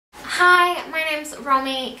Hi, my name's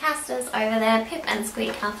Romy. Caster's over there. Pip and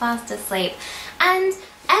Squeak are fast asleep. And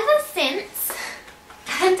ever since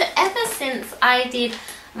I did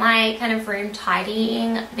my kind of room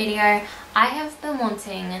tidying video, I have been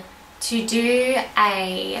wanting to do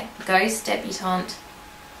a ghost debutante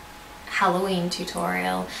Halloween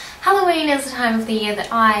tutorial. Halloween is the time of the year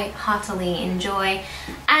that I heartily enjoy,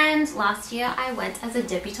 and last year I went as a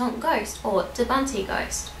debutante ghost, or Debutante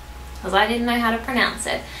ghost, because I didn't know how to pronounce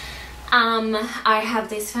it. I have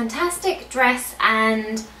this fantastic dress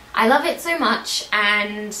and I love it so much,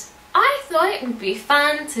 and I thought it would be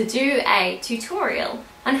fun to do a tutorial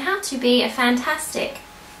on how to be a fantastic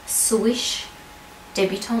swish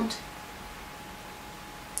debutante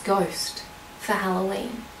ghost for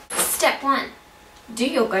Halloween. Step 1. Do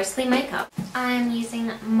your ghostly makeup. I'm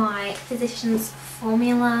using my Physicians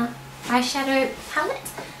Formula eyeshadow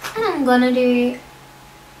palette, and I'm gonna do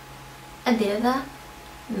a bit of a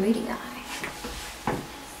moody eye.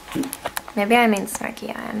 Maybe I mean smoky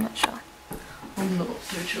eye, I'm not sure. I'm not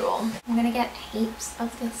so sure. I'm gonna get heaps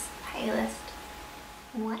of this palest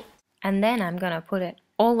white. And then I'm gonna put it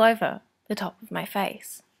all over the top of my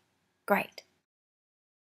face. Great.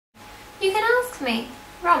 You can ask me,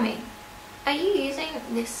 Romy, are you using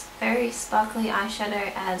this very sparkly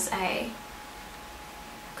eyeshadow as a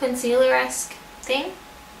concealer-esque thing?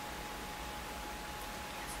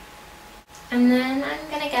 And then I'm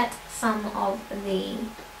gonna get some of the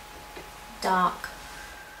dark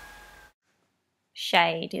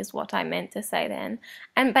shade is what I meant to say then.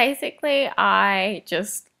 And basically I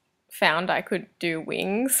just found I could do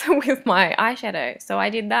wings with my eyeshadow, so I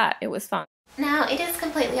did that. It was fun. Now it is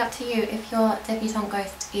completely up to you if your debutante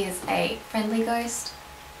ghost is a friendly ghost,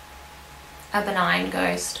 a benign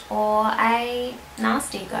ghost, or a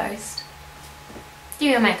nasty ghost. Do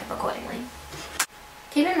your makeup accordingly.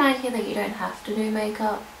 Keep in mind here that you don't have to do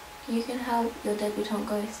makeup. You can help your debutante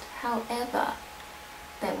ghost however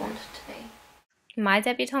they want it to be. My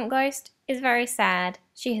debutante ghost is very sad.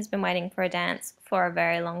 She has been waiting for a dance for a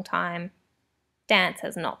very long time. Dance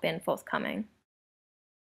has not been forthcoming.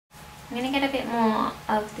 I'm going to get a bit more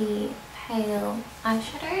of the pale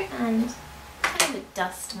eyeshadow and kind of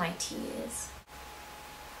dust my tears.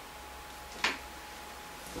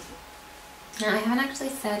 Now I haven't actually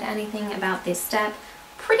said anything about this step.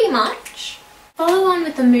 Pretty much follow on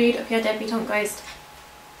with the mood of your debutante ghost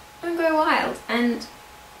and go wild, and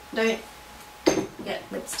don't get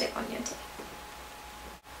lipstick on your teeth.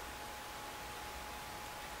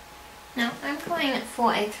 Now I'm going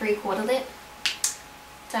for a 3/4 lip.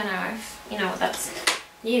 Don't know if you know what that's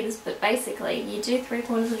used, but basically you do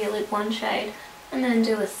 3/4 of your lip one shade and then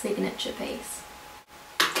do a signature piece.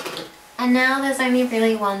 And now there's only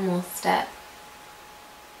really one more step.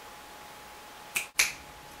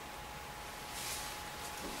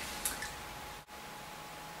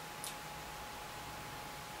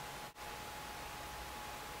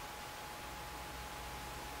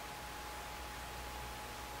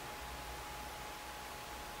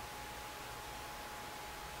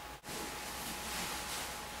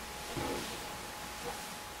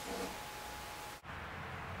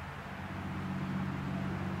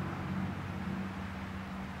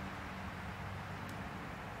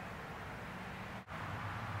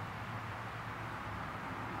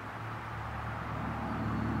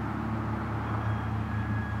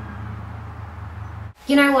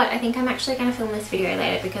 You know what, I think I'm actually going to film this video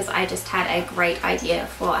later because I just had a great idea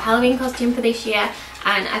for a Halloween costume for this year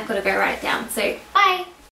and I've got to go write it down. So